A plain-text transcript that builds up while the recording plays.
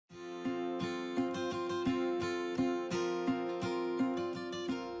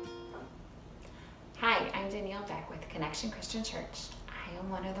Danielle Beck with Connection Christian Church. I am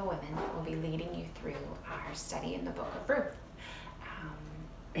one of the women that will be leading you through our study in the book of Ruth.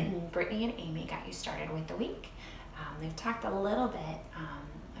 Brittany and Amy got you started with the week. They've talked a little bit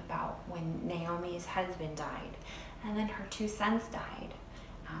about when Naomi's husband died and then her two sons died,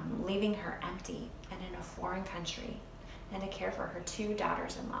 leaving her empty and in a foreign country and to care for her two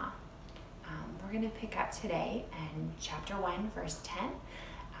daughters-in-law. We're going to pick up today in chapter 1, verse 10.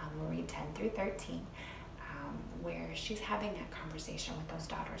 We'll read 10 through 13, where she's having that conversation with those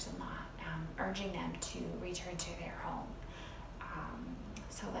daughters-in-law, urging them to return to their home.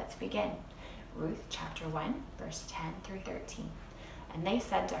 So let's begin. Ruth chapter 1, verse 10 through 13. And they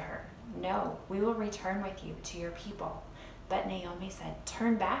said to her, "No, we will return with you to your people." But Naomi said,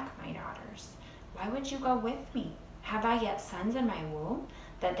 "Turn back, my daughters. Why would you go with me? Have I yet sons in my womb,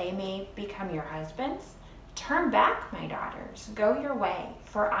 that they may become your husbands? Turn back, my daughters. Go your way,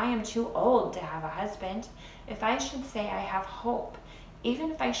 for I am too old to have a husband. If I should say I have hope,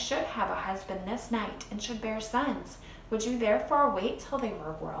 even if I should have a husband this night and should bear sons, would you therefore wait till they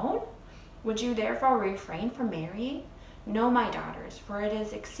were grown? Would you therefore refrain from marrying? No, my daughters, for it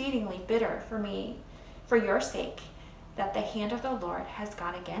is exceedingly bitter for me, for your sake, that the hand of the Lord has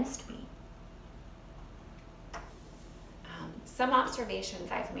gone against me." Some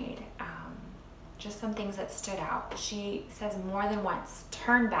observations I've made, just some things that stood out. She says more than once,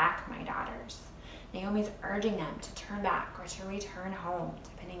 "Turn back, my daughters." Naomi's urging them to turn back or to return home,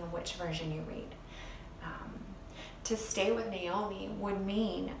 depending on which version you read. To stay with Naomi would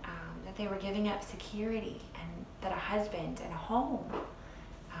mean that they were giving up security and that a husband and a home.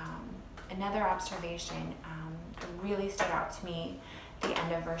 Another observation really stood out to me, the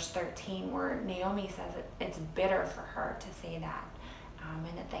end of verse 13, where Naomi says it's bitter for her to say that,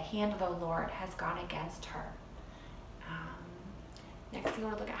 and that the hand of the Lord has gone against her. Next, we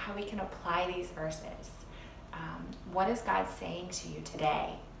want to look at how we can apply these verses. What is God saying to you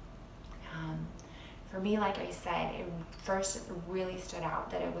today? For me, like I said, it first really stood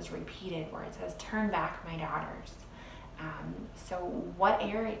out that it was repeated where it says, "Turn back, my daughters." So what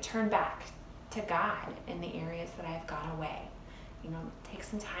area? Turn back to God in the areas that I've gone away. Take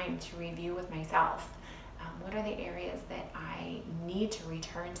some time to review with myself. What are the areas that I need to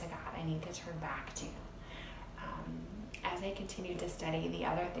return to God? I need to turn back to. As I continued to study, the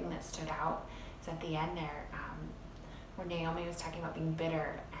other thing that stood out is at the end there, where Naomi was talking about being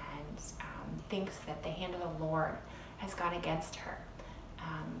bitter and thinks that the hand of the Lord has gone against her.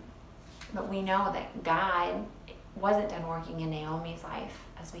 But we know that God wasn't done working in Naomi's life.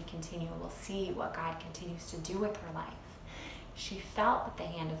 As we continue, we'll see what God continues to do with her life. She felt that the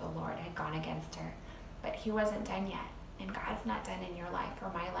hand of the Lord had gone against her, but he wasn't done yet. And God's not done in your life or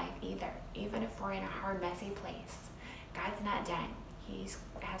my life either. Even if we're in a hard, messy place, God's not done. He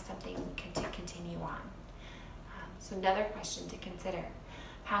has something to continue on. So another question to consider: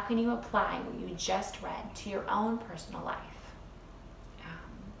 how can you apply what you just read to your own personal life?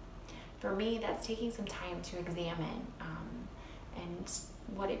 For me, that's taking some time to examine and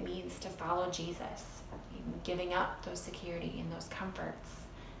what it means to follow Jesus, giving up those security and those comforts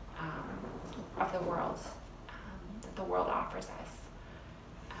of the world that the world offers us.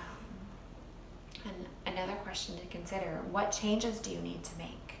 And another question to consider: what changes do you need to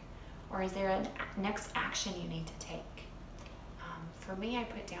make? Or is there a next action you need to take? For me, I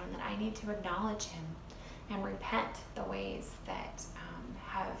put down that I need to acknowledge him and repent the ways that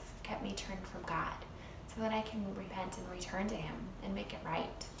have kept me turned from God, so that I can repent and return to him and make it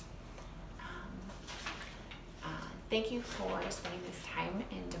right. Thank you for spending this time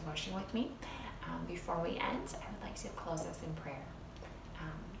in devotion with me. Before we end, I would like to close us in prayer.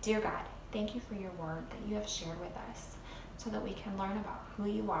 Dear God, thank you for your word that you have shared with us so that we can learn about who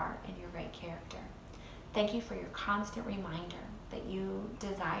you are and your great character. Thank you for your constant reminder that you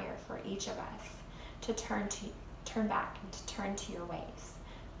desire for each of us to turn back and to turn to your ways.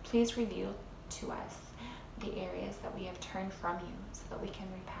 Please reveal to us the areas that we have turned from you so that we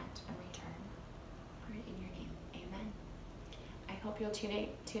can repent and return. Pray in your name. Amen. I hope you'll tune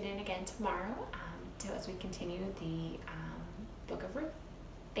in again tomorrow as we continue the book of Ruth.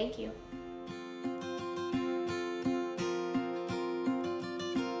 Thank you.